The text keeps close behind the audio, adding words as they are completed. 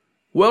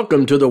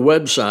Welcome to the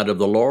website of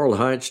the Laurel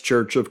Heights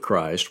Church of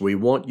Christ. We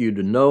want you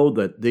to know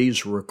that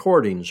these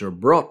recordings are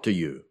brought to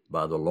you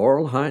by the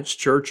Laurel Heights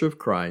Church of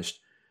Christ,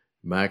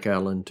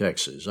 McAllen,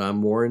 Texas.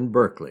 I'm Warren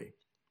Berkeley.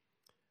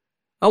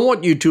 I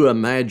want you to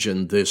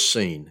imagine this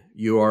scene.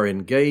 You are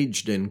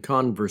engaged in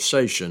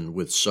conversation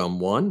with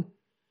someone,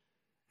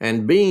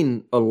 and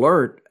being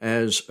alert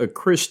as a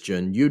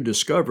Christian, you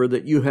discover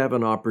that you have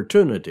an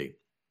opportunity.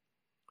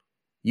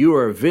 You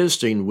are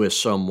visiting with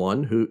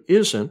someone who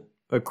isn't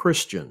a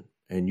Christian,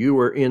 and you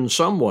were in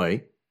some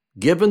way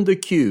given the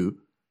cue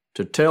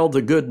to tell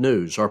the good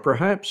news, or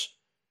perhaps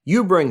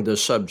you bring the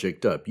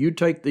subject up. You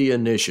take the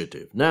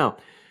initiative. Now,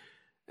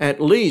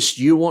 at least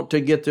you want to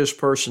get this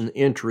person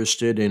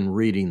interested in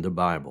reading the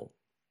Bible,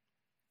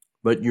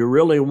 but you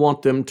really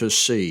want them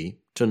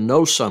to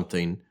know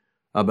something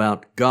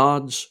about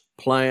God's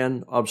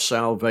plan of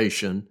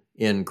salvation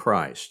in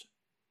Christ.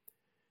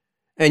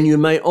 And you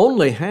may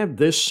only have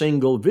this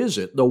single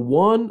visit, the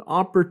one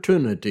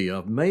opportunity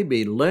of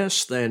maybe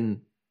less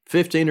than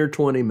 15 or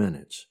 20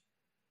 minutes.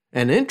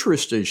 And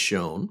interest is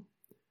shown.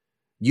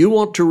 You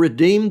want to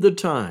redeem the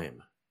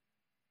time.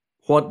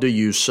 What do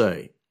you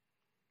say?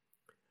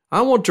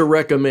 I want to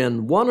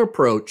recommend one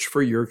approach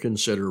for your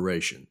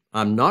consideration.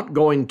 I'm not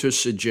going to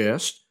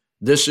suggest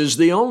this is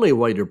the only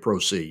way to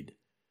proceed.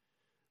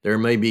 There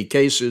may be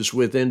cases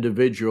with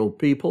individual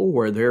people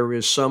where there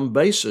is some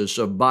basis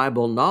of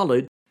Bible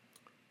knowledge,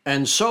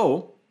 and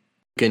so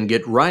can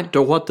get right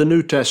to what the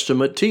New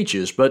Testament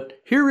teaches. But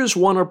here is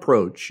one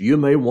approach you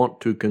may want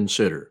to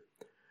consider,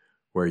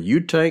 where you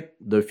take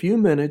the few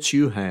minutes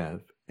you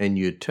have and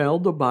you tell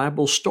the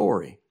Bible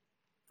story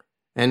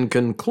and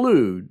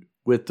conclude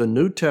with the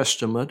New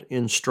Testament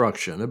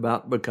instruction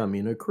about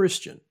becoming a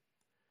Christian.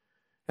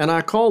 And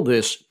I call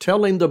this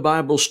telling the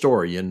Bible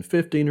story in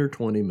 15 or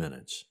 20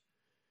 minutes.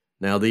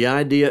 Now, the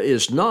idea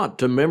is not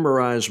to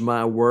memorize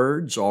my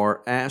words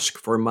or ask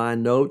for my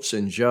notes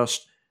and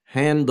just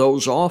hand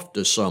those off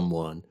to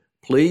someone.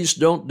 Please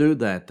don't do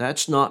that.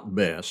 That's not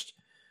best.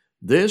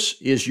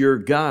 This is your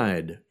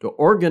guide to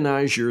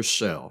organize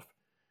yourself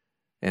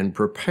and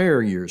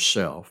prepare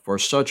yourself for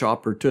such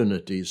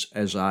opportunities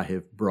as I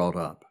have brought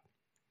up.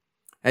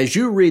 As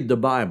you read the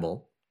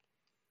Bible,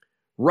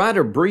 write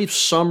a brief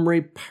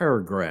summary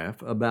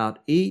paragraph about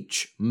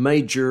each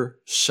major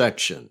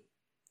section,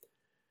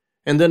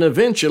 and then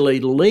eventually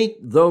link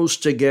those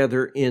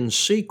together in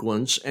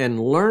sequence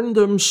and learn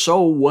them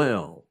so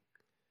well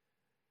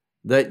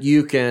that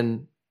you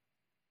can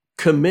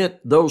commit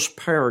those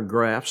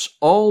paragraphs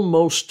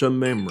almost to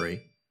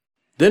memory.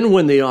 Then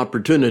when the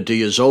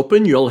opportunity is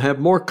open, you'll have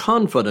more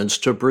confidence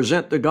to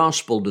present the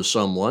gospel to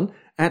someone,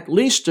 at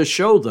least to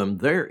show them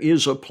there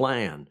is a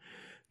plan.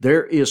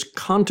 There is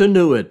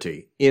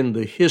continuity in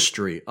the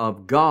history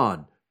of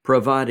God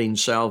providing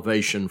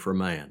salvation for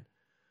man.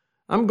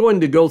 I'm going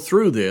to go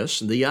through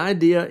this. The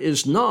idea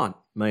is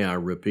not, may I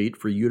repeat,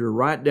 for you to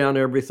write down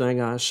everything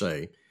I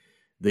say.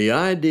 The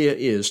idea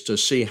is to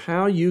see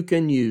how you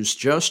can use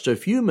just a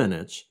few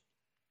minutes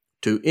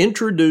to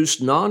introduce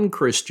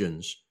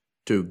non-Christians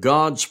to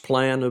God's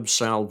plan of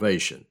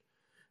salvation.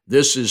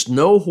 This is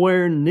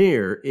nowhere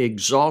near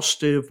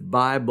exhaustive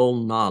Bible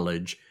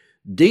knowledge.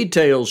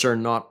 Details are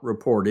not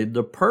reported.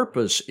 The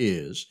purpose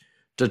is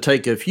to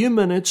take a few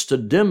minutes to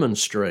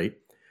demonstrate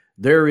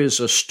there is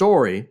a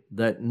story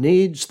that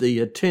needs the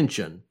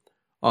attention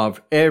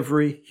of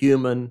every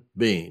human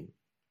being.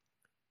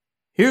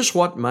 Here's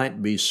what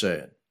might be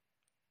said.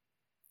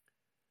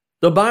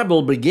 The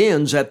Bible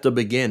begins at the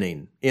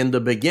beginning. In the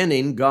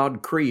beginning,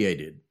 God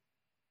created.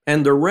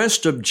 And the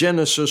rest of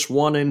Genesis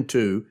 1 and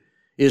 2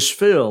 is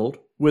filled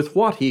with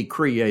what He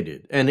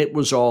created, and it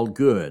was all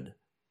good.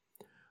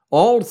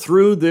 All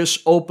through this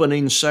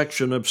opening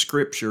section of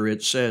Scripture,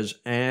 it says,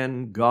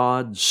 and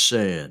God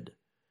said.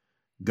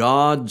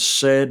 God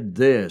said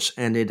this,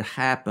 and it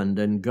happened,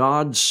 and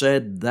God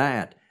said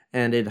that,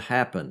 and it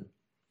happened.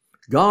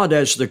 God,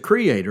 as the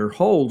Creator,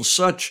 holds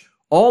such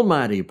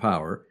almighty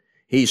power,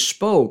 He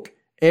spoke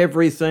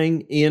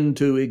everything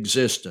into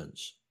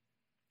existence.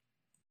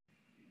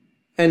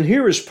 And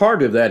here is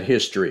part of that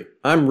history.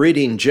 I'm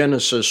reading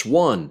Genesis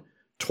 1,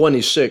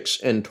 26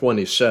 and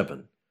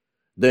 27.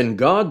 Then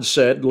God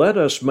said, let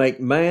us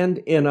make man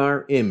in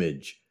our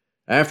image,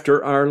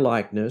 after our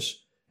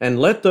likeness, and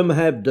let them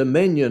have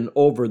dominion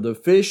over the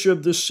fish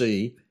of the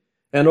sea,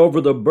 and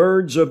over the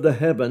birds of the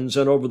heavens,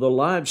 and over the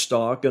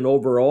livestock, and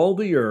over all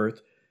the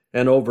earth,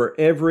 and over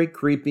every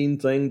creeping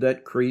thing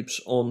that creeps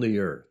on the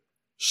earth.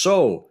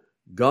 So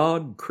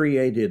God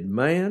created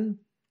man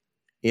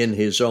in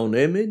His own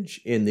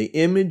image. In the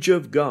image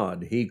of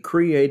God, He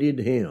created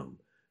him.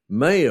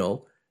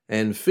 Male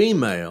and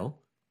female,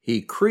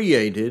 He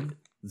created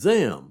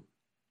them.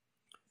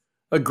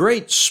 A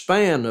great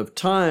span of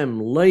time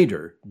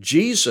later,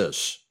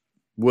 Jesus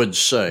would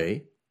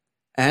say,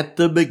 at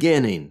the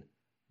beginning,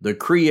 the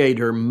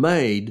Creator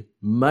made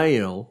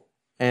male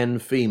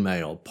and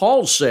female.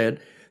 Paul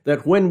said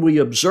that when we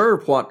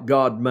observe what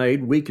God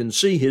made, we can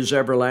see His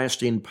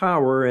everlasting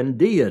power and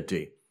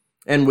deity,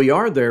 and we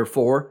are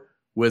therefore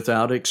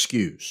without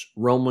excuse.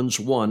 Romans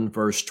 1,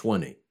 verse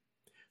 20.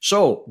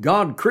 So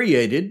God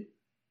created,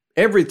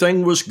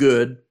 everything was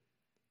good,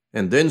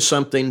 and then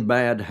something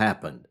bad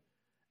happened.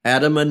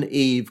 Adam and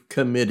Eve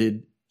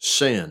committed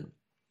sin.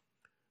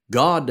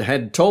 God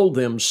had told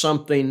them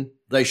something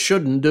they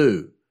shouldn't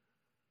do,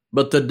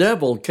 but the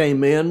devil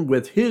came in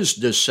with his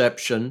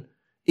deception.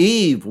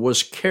 Eve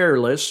was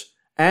careless,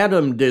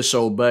 Adam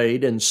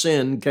disobeyed, and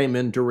sin came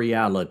into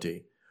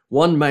reality.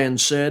 One man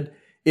said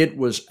it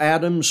was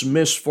Adam's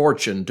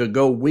misfortune to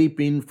go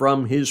weeping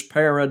from his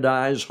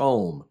paradise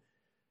home,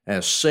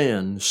 as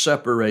sin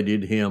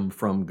separated him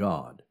from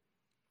God.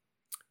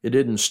 It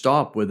didn't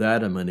stop with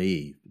Adam and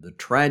Eve. The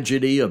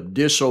tragedy of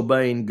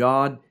disobeying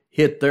God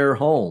hit their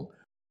home.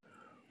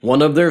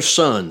 One of their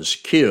sons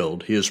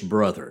killed his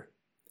brother.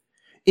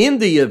 In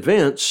the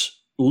events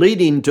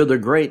leading to the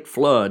great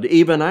flood,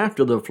 even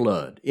after the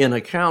flood, in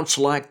accounts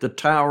like the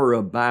Tower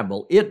of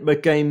Babel, it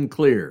became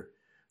clear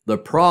the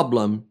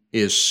problem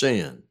is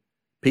sin,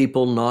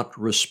 people not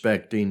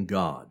respecting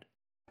God.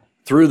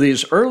 Through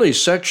these early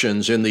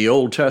sections in the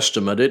Old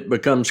Testament, it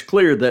becomes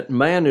clear that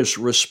man is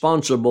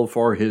responsible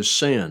for his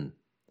sin.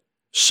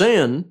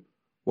 Sin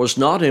was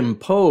not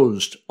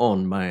imposed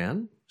on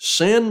man.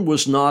 Sin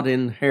was not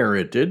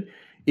inherited.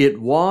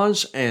 It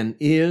was and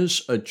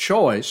is a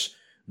choice.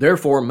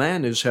 Therefore,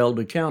 man is held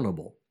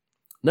accountable.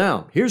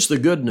 Now, here's the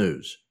good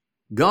news.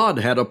 God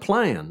had a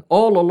plan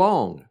all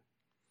along.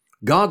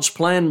 God's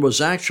plan was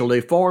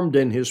actually formed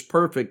in His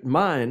perfect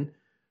mind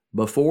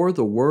before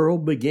the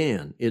world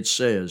began, it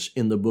says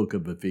in the book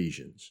of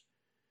Ephesians.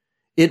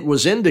 It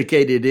was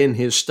indicated in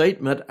His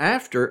statement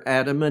after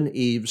Adam and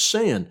Eve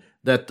sinned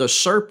that the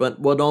serpent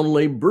would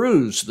only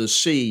bruise the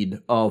seed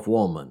of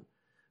woman.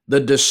 The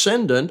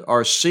descendant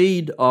or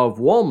seed of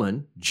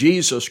woman,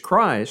 Jesus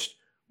Christ,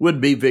 would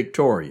be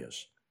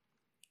victorious.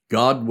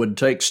 God would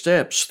take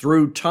steps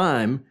through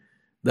time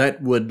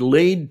that would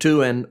lead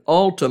to an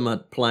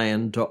ultimate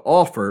plan to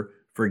offer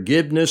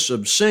forgiveness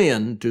of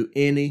sin to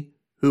any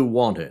who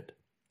want it.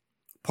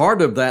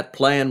 Part of that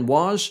plan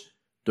was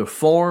to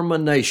form a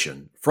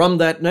nation. From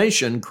that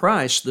nation,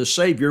 Christ the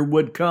Savior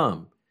would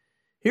come.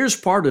 Here's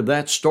part of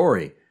that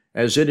story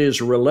as it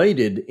is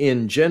related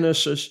in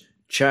Genesis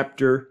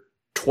chapter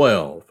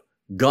 12.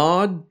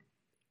 God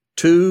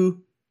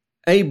to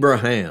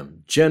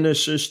Abraham,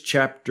 Genesis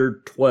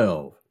chapter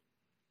 12.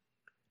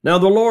 Now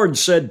the Lord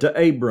said to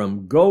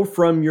Abram, "Go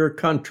from your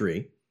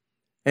country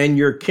and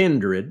your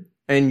kindred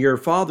and your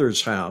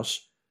father's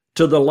house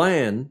to the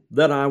land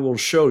that I will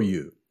show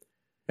you.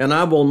 And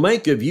I will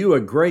make of you a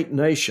great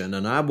nation,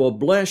 and I will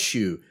bless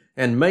you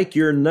and make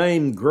your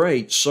name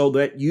great so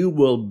that you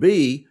will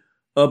be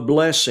a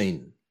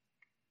blessing.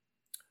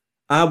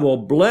 I will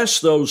bless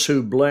those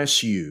who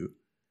bless you,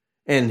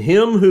 and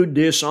him who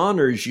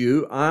dishonors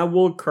you I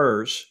will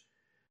curse,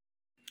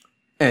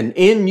 and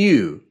in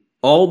you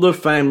all the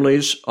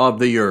families of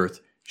the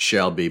earth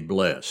shall be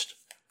blessed."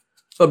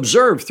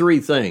 Observe three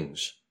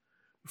things.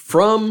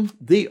 From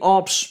the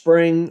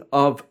offspring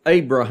of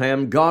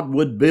Abraham, God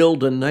would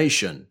build a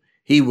nation.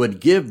 He would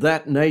give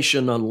that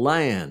nation a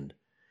land.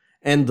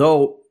 And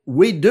though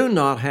we do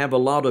not have a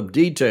lot of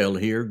detail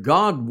here,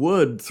 God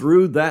would,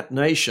 through that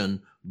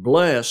nation,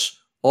 bless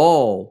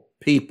all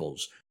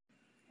peoples.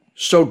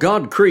 So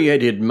God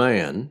created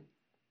man.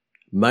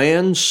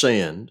 Man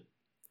sinned.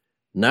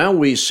 Now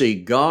we see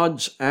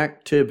God's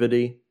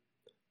activity,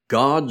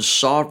 God's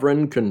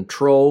sovereign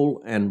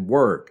control and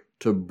work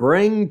to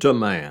bring to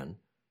man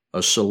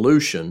a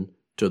solution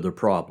to the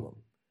problem.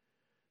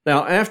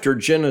 Now, after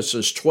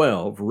Genesis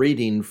 12,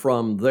 reading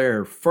from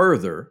there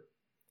further,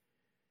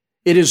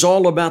 it is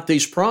all about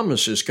these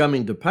promises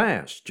coming to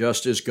pass,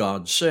 just as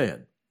God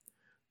said.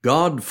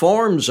 God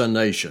forms a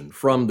nation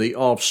from the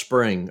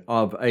offspring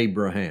of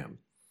Abraham,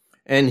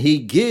 and He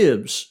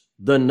gives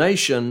the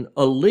nation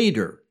a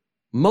leader,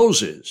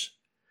 Moses.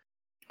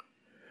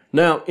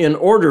 Now, in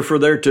order for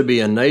there to be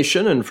a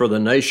nation and for the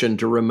nation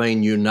to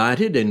remain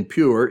united and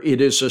pure,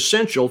 it is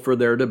essential for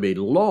there to be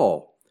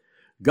law.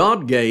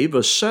 God gave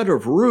a set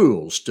of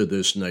rules to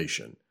this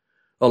nation,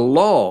 a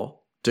law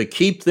to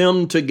keep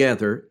them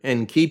together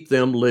and keep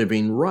them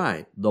living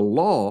right. The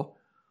law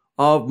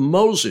of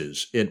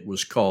Moses, it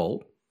was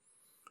called.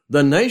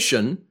 The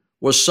nation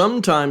was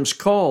sometimes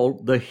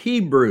called the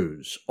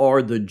Hebrews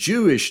or the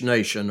Jewish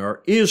nation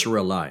or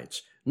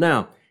Israelites.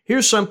 Now,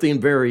 here's something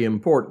very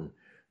important.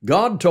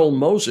 God told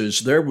Moses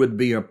there would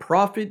be a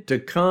prophet to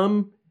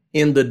come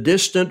in the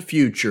distant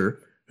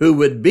future who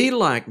would be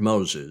like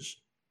Moses,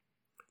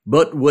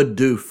 but would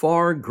do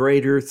far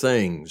greater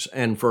things,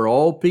 and for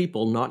all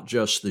people, not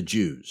just the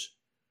Jews.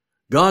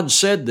 God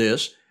said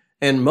this,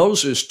 and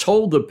Moses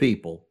told the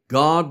people,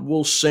 God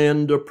will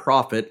send a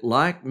prophet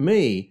like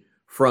me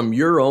from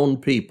your own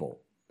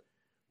people.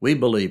 We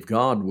believe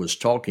God was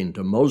talking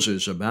to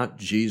Moses about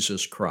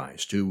Jesus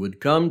Christ, who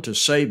would come to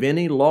save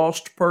any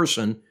lost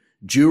person,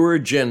 Jew or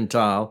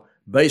Gentile,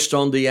 based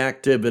on the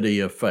activity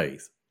of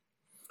faith.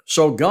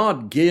 So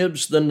God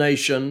gives the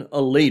nation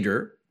a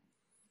leader,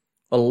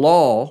 a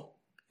law,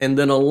 and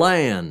then a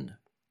land.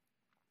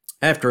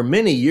 After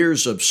many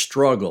years of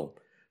struggle,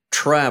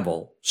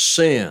 travel,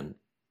 sin,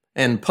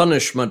 and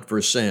punishment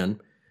for sin,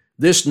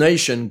 this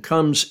nation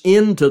comes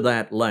into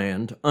that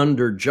land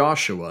under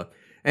Joshua,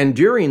 and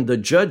during the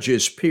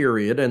Judges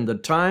period and the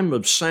time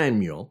of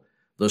Samuel,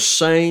 the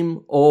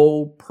same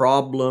old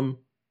problem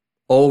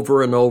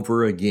over and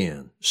over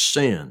again,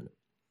 sin.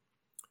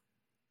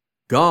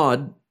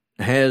 God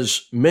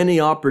has many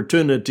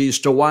opportunities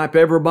to wipe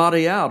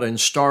everybody out and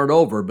start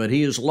over, but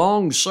He is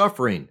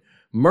long-suffering,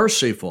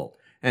 merciful,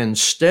 and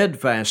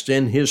steadfast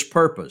in His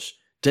purpose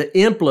to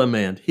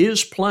implement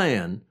His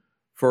plan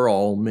for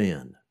all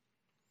men.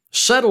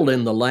 Settled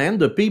in the land,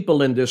 the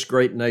people in this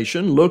great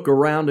nation look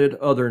around at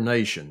other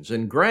nations,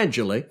 and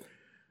gradually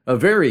a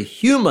very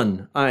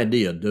human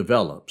idea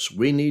develops.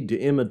 We need to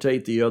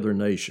imitate the other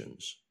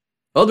nations.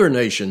 Other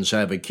nations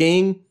have a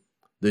king,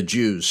 the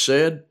Jews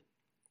said.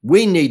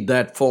 We need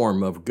that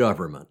form of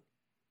government.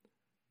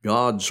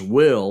 God's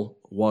will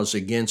was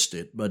against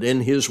it, but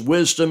in His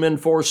wisdom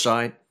and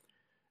foresight,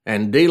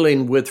 and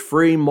dealing with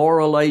free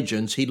moral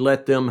agents, He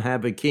let them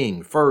have a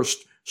king.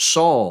 First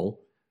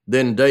Saul,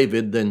 then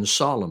David, then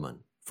Solomon.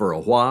 For a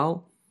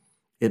while,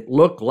 it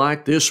looked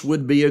like this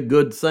would be a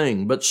good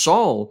thing, but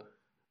Saul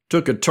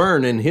took a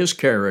turn in his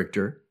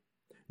character.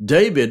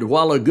 David,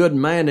 while a good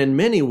man in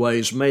many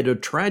ways, made a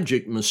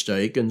tragic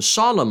mistake, and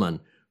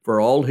Solomon,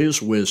 for all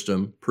his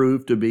wisdom,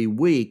 proved to be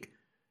weak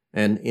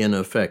and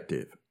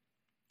ineffective.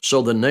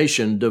 So the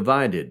nation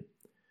divided.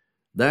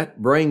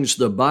 That brings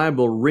the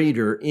Bible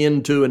reader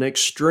into an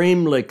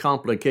extremely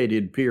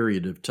complicated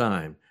period of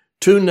time.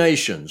 Two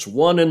nations,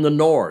 one in the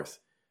north,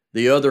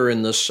 the other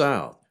in the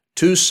south.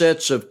 Two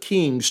sets of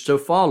kings to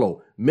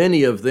follow,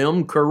 many of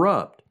them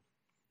corrupt.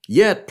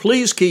 Yet,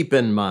 please keep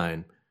in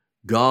mind,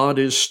 God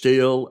is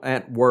still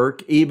at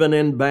work, even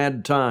in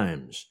bad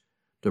times,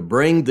 to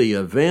bring the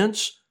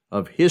events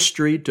of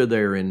history to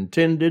their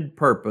intended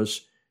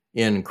purpose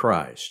in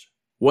Christ.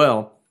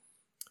 Well,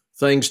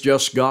 things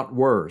just got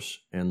worse,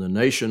 and the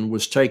nation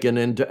was taken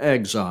into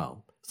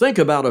exile. Think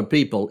about a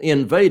people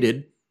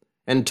invaded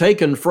and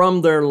taken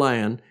from their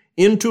land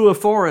into a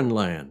foreign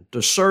land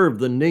to serve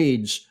the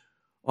needs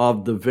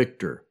of the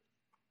victor.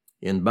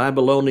 In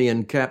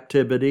Babylonian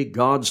captivity,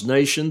 God's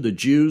nation, the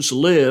Jews,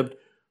 lived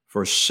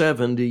for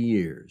 70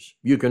 years.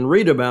 You can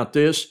read about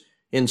this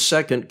in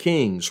 2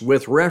 Kings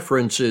with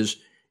references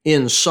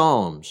in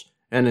Psalms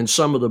and in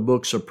some of the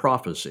books of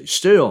prophecy.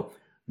 Still,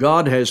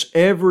 God has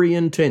every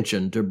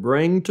intention to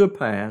bring to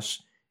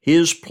pass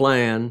His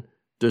plan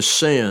to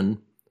send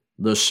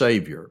the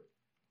Savior.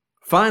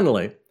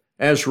 Finally,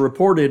 as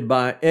reported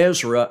by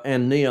Ezra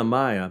and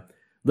Nehemiah,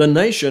 the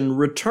nation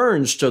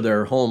returns to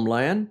their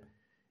homeland.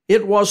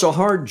 It was a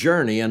hard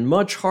journey, and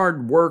much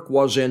hard work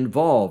was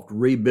involved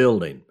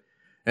rebuilding,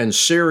 and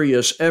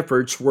serious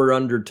efforts were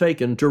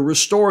undertaken to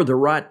restore the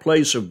right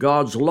place of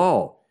God's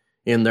law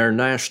in their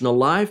national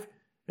life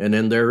and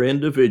in their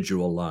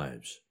individual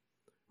lives.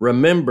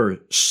 Remember,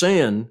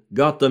 sin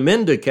got them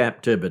into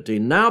captivity.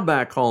 Now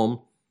back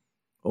home,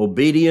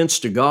 obedience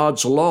to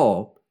God's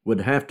law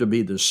would have to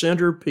be the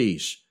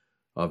centerpiece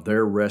of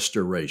their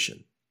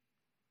restoration.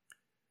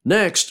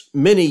 Next,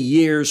 many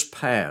years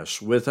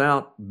pass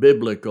without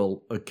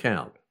biblical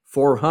account,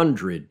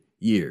 400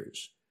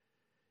 years.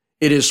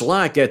 It is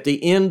like at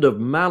the end of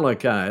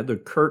Malachi, the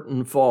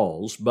curtain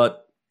falls,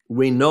 but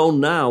we know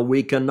now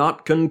we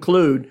cannot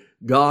conclude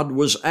God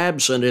was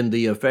absent in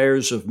the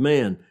affairs of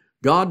men.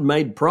 God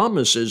made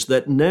promises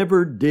that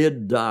never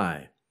did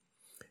die,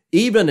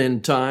 even in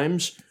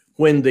times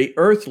when the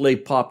earthly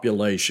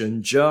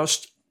population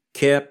just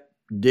kept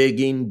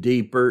digging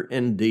deeper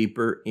and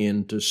deeper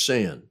into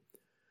sin.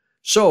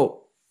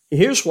 So,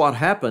 here's what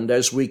happened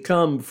as we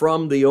come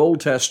from the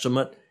Old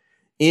Testament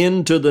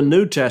into the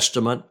New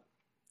Testament.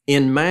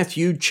 In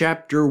Matthew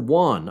chapter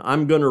 1,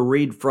 I'm going to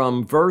read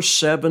from verse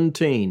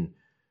 17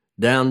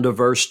 down to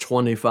verse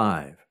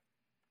 25.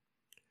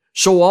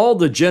 So all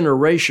the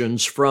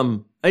generations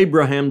from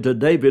Abraham to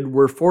David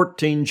were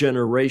 14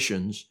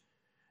 generations,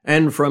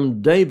 and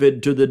from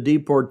David to the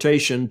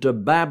deportation to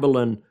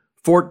Babylon,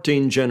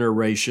 14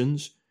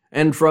 generations,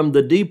 and from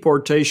the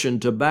deportation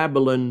to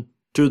Babylon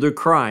to the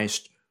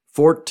Christ,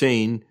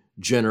 14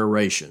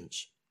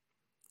 generations.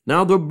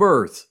 Now the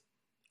birth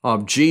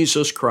of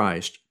Jesus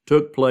Christ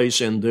took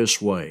place in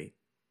this way.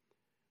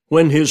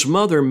 When his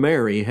mother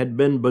Mary had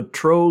been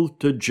betrothed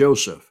to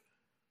Joseph,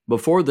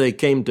 before they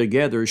came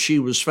together, she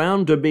was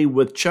found to be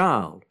with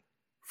child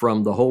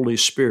from the Holy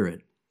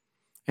Spirit.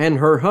 And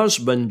her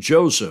husband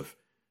Joseph,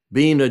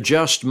 being a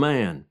just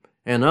man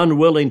and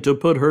unwilling to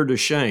put her to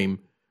shame,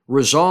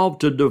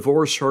 resolved to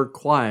divorce her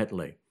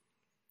quietly.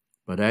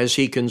 But as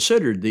he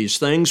considered these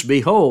things,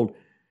 behold,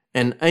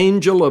 an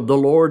angel of the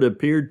Lord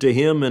appeared to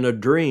him in a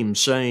dream,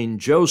 saying,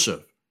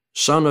 Joseph,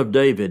 son of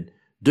David,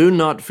 do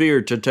not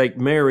fear to take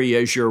Mary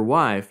as your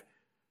wife,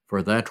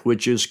 for that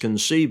which is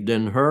conceived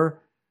in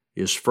her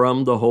is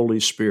from the Holy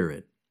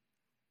Spirit.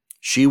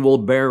 She will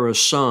bear a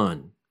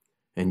son,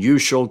 and you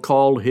shall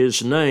call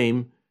his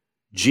name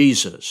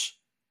Jesus,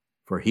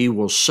 for he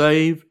will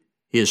save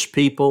his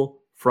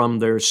people from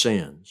their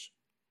sins.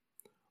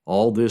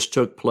 All this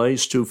took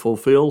place to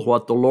fulfill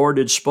what the Lord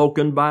had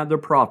spoken by the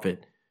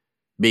prophet.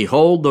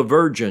 Behold, the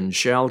virgin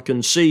shall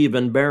conceive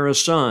and bear a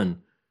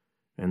son,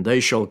 and they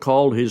shall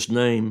call his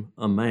name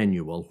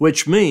Emmanuel,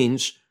 which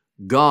means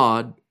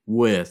God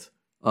with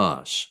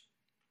us.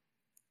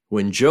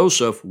 When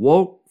Joseph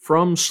woke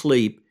from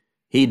sleep,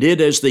 he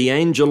did as the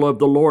angel of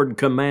the Lord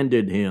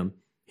commanded him.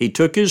 He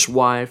took his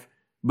wife,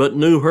 but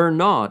knew her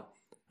not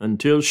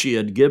until she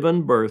had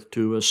given birth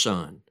to a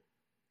son.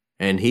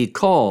 And he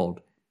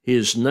called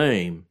his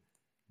name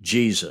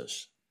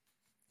Jesus.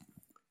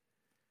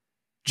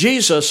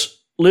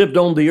 Jesus lived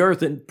on the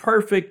earth in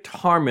perfect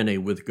harmony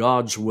with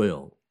God's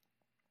will,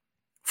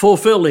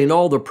 fulfilling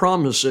all the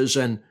promises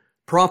and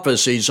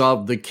prophecies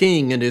of the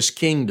King and his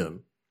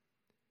kingdom.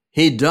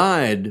 He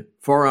died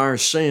for our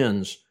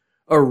sins,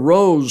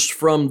 arose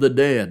from the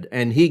dead,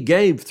 and he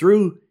gave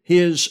through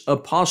his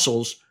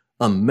apostles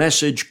a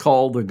message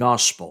called the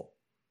gospel.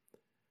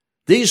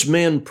 These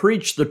men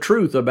preached the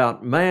truth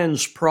about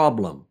man's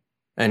problem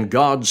and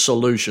God's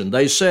solution.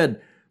 They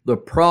said the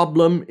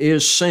problem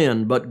is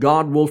sin, but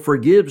God will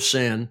forgive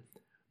sin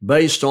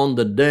based on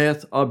the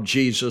death of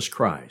Jesus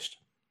Christ.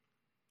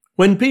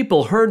 When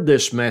people heard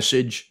this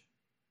message,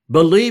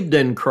 believed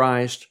in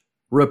Christ,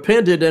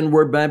 repented and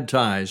were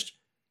baptized,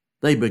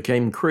 they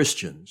became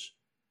Christians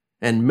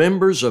and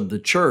members of the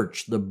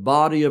church, the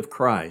body of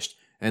Christ,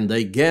 and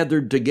they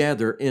gathered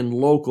together in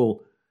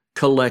local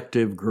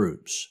collective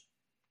groups.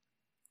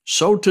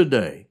 So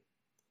today,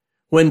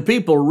 when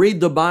people read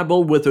the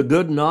Bible with a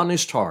good and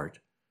honest heart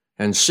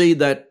and see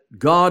that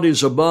God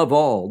is above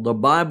all, the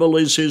Bible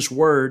is His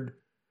Word,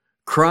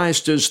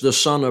 Christ is the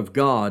Son of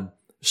God,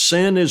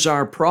 sin is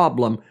our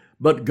problem,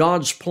 but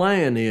God's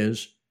plan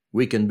is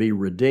we can be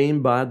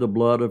redeemed by the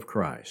blood of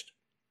Christ.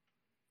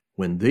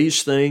 When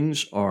these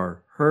things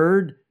are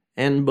heard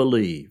and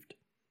believed,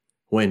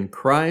 when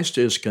Christ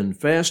is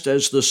confessed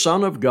as the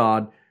Son of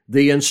God,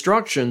 the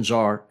instructions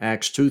are,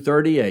 Acts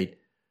 2:38,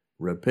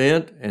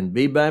 repent and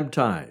be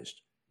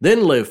baptized,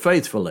 then live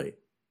faithfully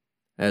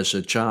as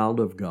a child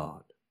of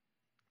God.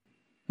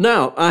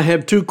 Now, I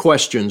have two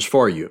questions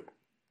for you.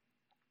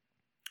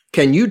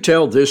 Can you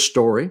tell this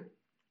story?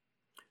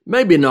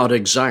 Maybe not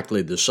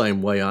exactly the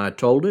same way I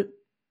told it,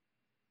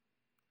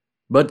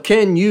 but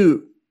can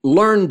you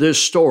learn this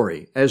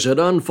story as it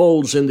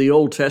unfolds in the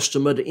Old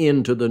Testament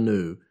into the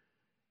New,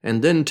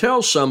 and then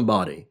tell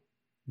somebody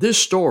this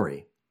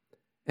story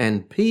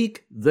and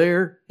pique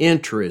their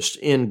interest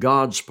in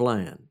God's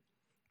plan?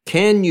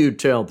 Can you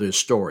tell this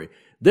story?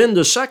 Then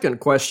the second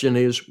question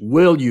is,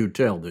 will you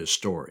tell this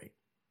story?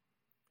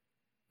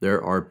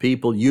 There are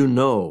people you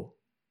know,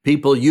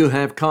 people you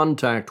have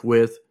contact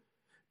with,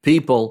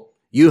 people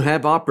you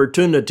have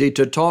opportunity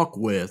to talk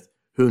with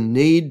who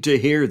need to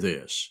hear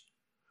this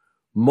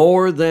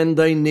more than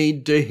they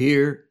need to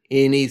hear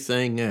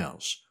anything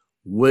else.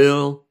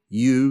 Will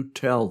you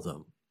tell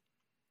them?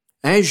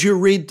 As you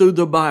read through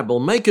the Bible,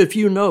 make a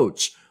few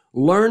notes,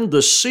 learn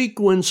the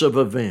sequence of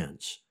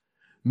events,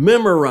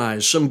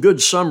 memorize some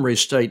good summary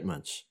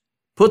statements,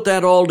 put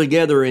that all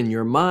together in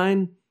your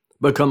mind,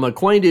 become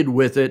acquainted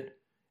with it,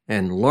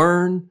 and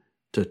learn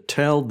to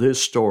tell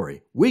this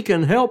story. We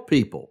can help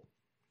people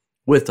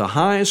with the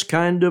highest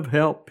kind of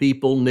help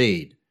people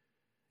need,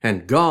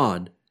 and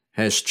God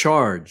has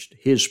charged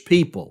His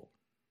people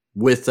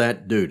with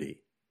that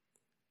duty.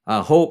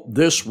 I hope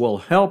this will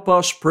help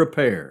us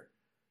prepare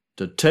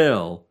to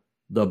tell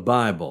the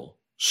Bible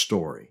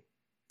story.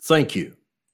 Thank you.